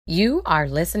You are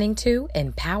listening to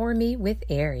Empower Me with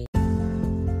Ari.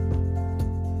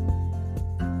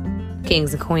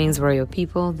 Kings and queens, royal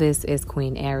people, this is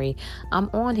Queen Ari. I'm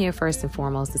on here first and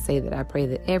foremost to say that I pray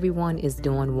that everyone is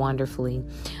doing wonderfully.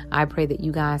 I pray that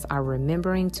you guys are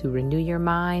remembering to renew your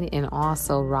mind, and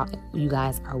also you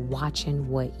guys are watching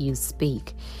what you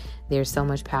speak. There's so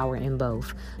much power in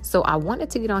both. So I wanted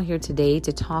to get on here today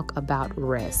to talk about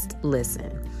rest.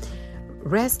 Listen.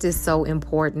 Rest is so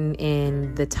important,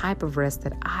 and the type of rest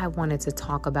that I wanted to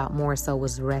talk about more so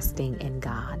was resting in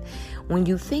God. When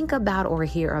you think about or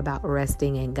hear about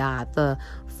resting in God, the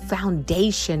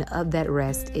foundation of that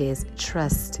rest is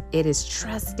trust. It is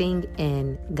trusting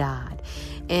in God.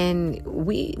 And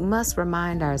we must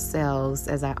remind ourselves,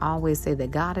 as I always say, that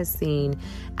God has seen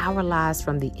our lives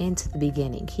from the end to the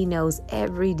beginning. He knows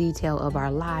every detail of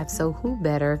our lives, so who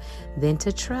better than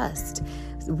to trust?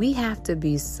 We have to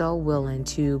be so willing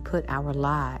to put our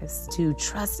lives, to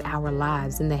trust our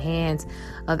lives in the hands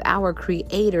of our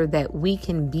Creator, that we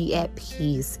can be at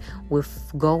peace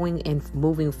with going and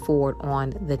moving forward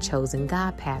on the chosen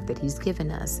God path that He's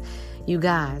given us. You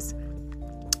guys,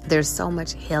 there's so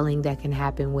much healing that can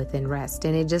happen within rest.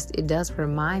 And it does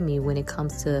remind me when it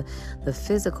comes to the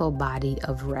physical body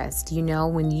of rest. You know,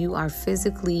 when you are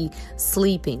physically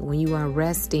sleeping, when you are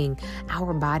resting,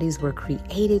 our bodies were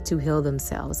created to heal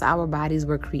themselves. Our bodies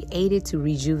were created to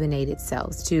rejuvenate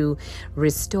itself, to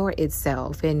restore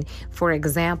itself. And for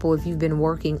example, if you've been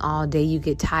working all day, you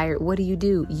get tired, what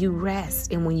do? You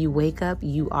rest. And when you wake up,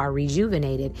 you are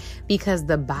rejuvenated because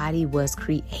the body was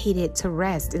created to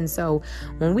rest. And so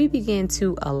when we begin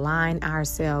to align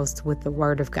ourselves with the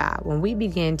Word of God, when we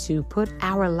begin to put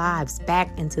our lives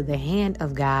back into the hand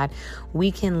of God,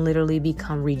 we can literally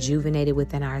become rejuvenated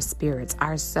within our spirits.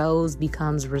 Our souls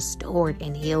becomes restored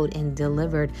and healed and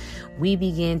delivered. We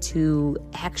begin to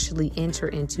actually enter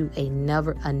into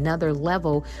another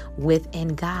level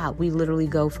within God. We literally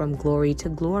go from glory to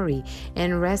glory.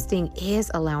 And resting is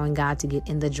allowing God to get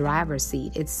in the driver's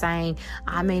seat. It's saying,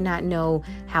 I may not know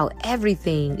how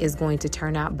everything is going to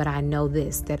turn out, but I know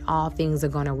this, that all things are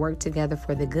going to work together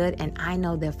for the good. And I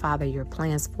know that, Father, your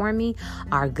plans for me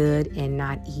are good and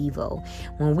not evil.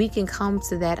 When we can come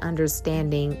to that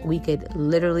understanding, we could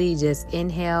literally just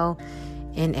inhale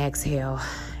and exhale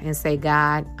and say,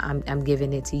 God, I'm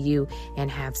giving it to you, and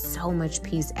have so much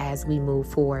peace as we move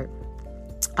forward.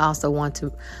 I also want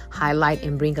to highlight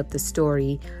and bring up the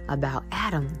story about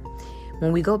Adam.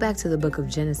 When we go back to the book of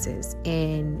Genesis,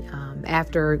 and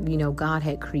after, God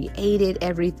had created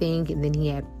everything, and then He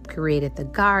had created the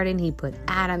garden, He put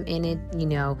Adam in it,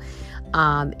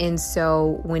 and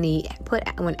so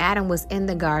when Adam was in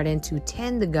the garden to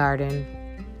tend the garden,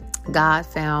 God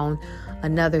found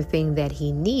another thing that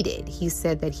he needed. He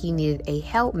said that he needed a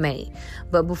helpmate.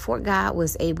 But before God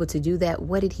was able to do that,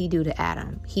 what did He do to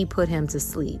Adam? He put him to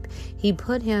sleep. He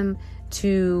put him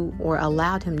to, or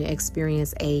allowed him to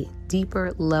experience a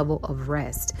deeper level of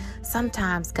rest.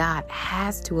 Sometimes God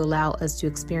has to allow us to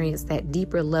experience that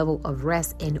deeper level of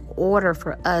rest in order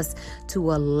for us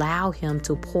to allow Him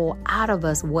to pull out of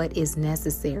us what is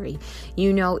necessary.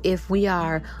 If we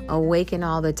are awakened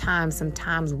all the time,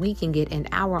 sometimes we can get in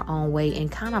our own way and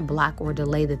kind of block or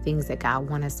delay the things that God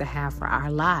wants us to have for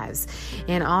our lives.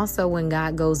 And also when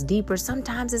God goes deeper,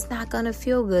 sometimes it's not going to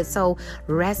feel good. So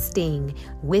resting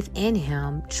within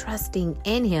Him, trusting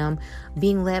in Him,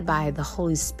 being led by the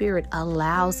Holy Spirit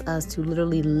allows us to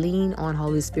literally lean on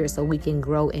Holy Spirit so we can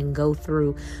grow and go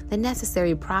through the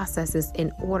necessary processes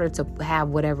in order to have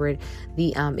whatever it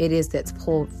is that's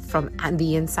pulled from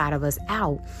the inside of us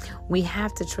out. We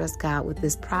have to trust God with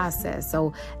this process.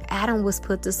 So Adam was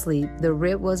put to sleep, the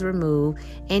rib was removed,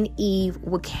 and Eve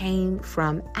came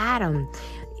from Adam.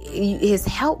 His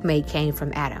helpmate came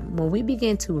from Adam. When we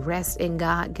begin to rest in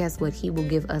God, guess what? He will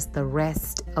give us the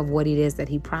rest of what it is that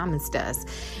He promised us.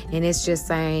 And it's just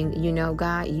saying,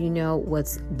 God, you know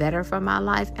what's better for my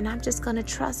life, and I'm just going to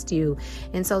trust you.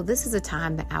 And so this is a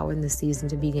time, the hour, and the season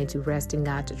to begin to rest in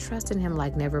God, to trust in Him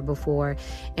like never before.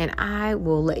 And I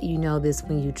will let you know this: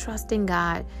 when you trust in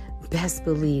God, best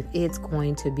believe it's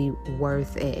going to be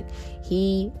worth it.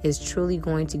 He is truly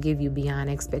going to give you beyond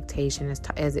expectation,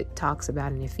 as it talks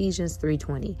about in Ephesians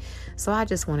 3:20. So I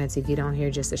just wanted to get on here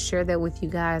just to share that with you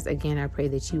guys. Again, I pray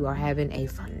that you are having a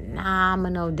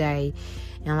phenomenal day.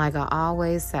 And like I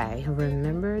always say,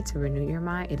 remember to renew your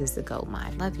mind. It is the gold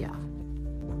mine. Love y'all.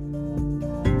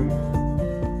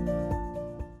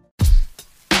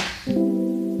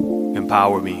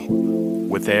 Empower Me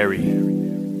with Ari.